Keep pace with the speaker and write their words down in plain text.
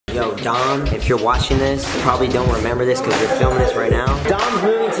Yo, Dom, if you're watching this, you probably don't remember this because you're filming this right now. Dom's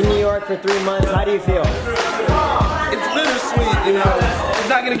moving to New York for 3 months. How do you feel? It's bittersweet, you know. It's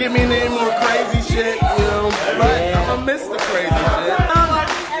not gonna get me into any more crazy shit, you know. But I'm gonna miss the crazy shit.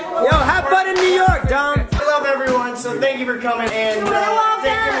 Yo, have fun in New York, Dom. I love everyone, so thank you for coming and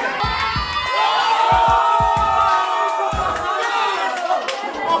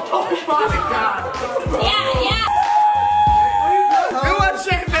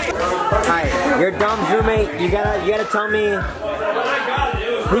Alright, you're Dom's roommate. You gotta tell me.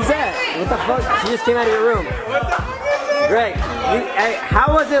 Who's that? What the fuck? She just came out of your room. Greg,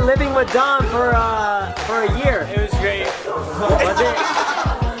 how was it living with Dom for a year? It was great. Was it?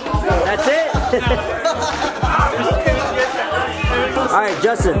 That's it? Alright,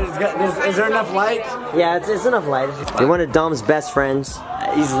 Justin. Is there enough light? Yeah, it's enough light. You're one of Dom's best friends.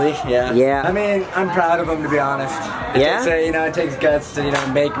 Easily, yeah. Yeah. I mean, I'm proud of him, to be honest. Yeah? Say, you know, it takes guts to, you know,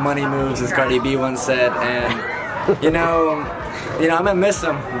 make money moves, as Cardi B once said, and, you know, I'm gonna miss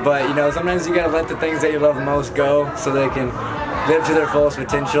him, but, you know, sometimes you gotta let the things that you love most go so they can live to their fullest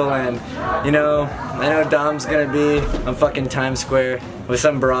potential, and, you know, I know Dom's gonna be on fucking Times Square with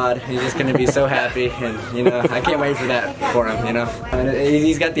some broad. He's just gonna be so happy, and, you know, I can't wait for that for him, you know. And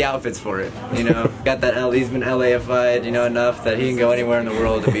he's got the outfits for it, you know. Got that he's been LA-ified, you know, enough that he can go anywhere in the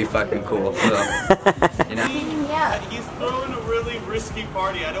world to be fucking cool, so, you know. Yeah. He's throwing a really risky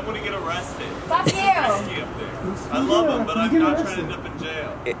party. I don't want to get arrested. Fuck you. Risky up there. I love him, but I'm not trying to end up in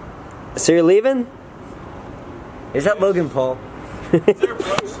jail. So you're leaving? Is that Logan Paul? Is there a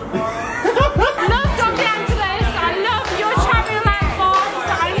brunch tomorrow? Love Dr. Angeles. I love your traveling like balls.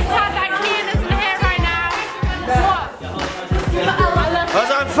 I'm sad that Kian isn't here right now. What? I love I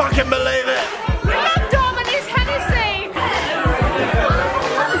don't fucking believe it. I love Dom and his Hennessy.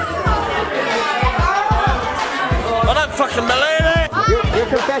 I don't fucking believe it. Your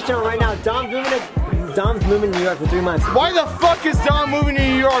confessional right now. Dom's moving to New York for 3 months. Why the fuck is Dom moving to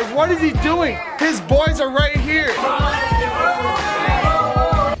New York? What is he doing? His boys are right here.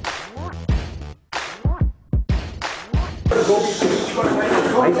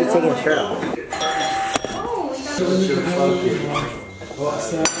 Why is he taking his shirt off?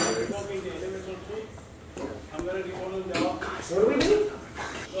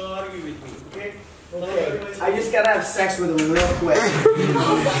 I just gotta have sex with him real quick.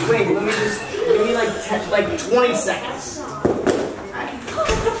 Wait, let me just, give me like 20 seconds.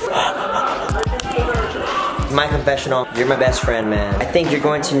 My confessional, you're my best friend, man. I think you're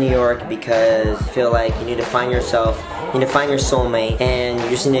going to New York because you feel like you need to find yourself, you need to find your soulmate, and you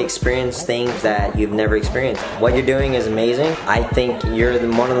just need to experience things that you've never experienced. What you're doing is amazing. I think you're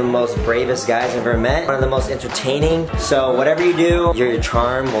one of the most bravest guys I've ever met, one of the most entertaining. So whatever you do, your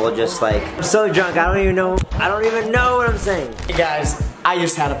charm will just like, I'm so drunk, I don't even know what I'm saying. Hey guys, I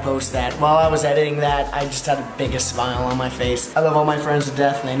just had to post that. While I was editing that, I just had the biggest smile on my face. I love all my friends to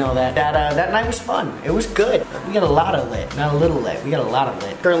death, and they know that. That night was fun. It was good. We got a lot of lit, not a little lit. We got a lot of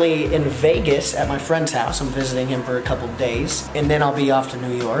lit. Currently in Vegas at my friend's house. I'm visiting him for a couple days, and then I'll be off to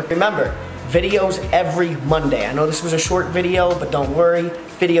New York. Remember, videos every Monday. I know this was a short video, but don't worry,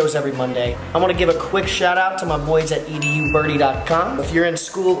 videos every Monday. I want to give a quick shout out to my boys at edubirdie.com. If you're in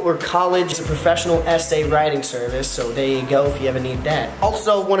school or college, it's a professional essay writing service, so there you go if you ever need that.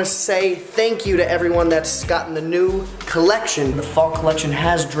 Also want to say thank you to everyone that's gotten the new collection. The fall collection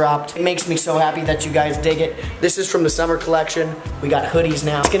has dropped. It makes me so happy that you guys dig it. This is from the summer collection. We got hoodies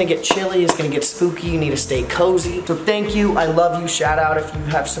now. It's gonna get chilly, it's gonna get spooky, you need to stay cozy. So thank you, I love you, shout out if you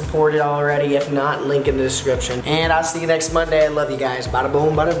have supported already. If not, link in the description. And I'll see you next Monday. I love you guys. Bada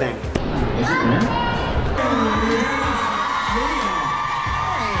boom, bada bang.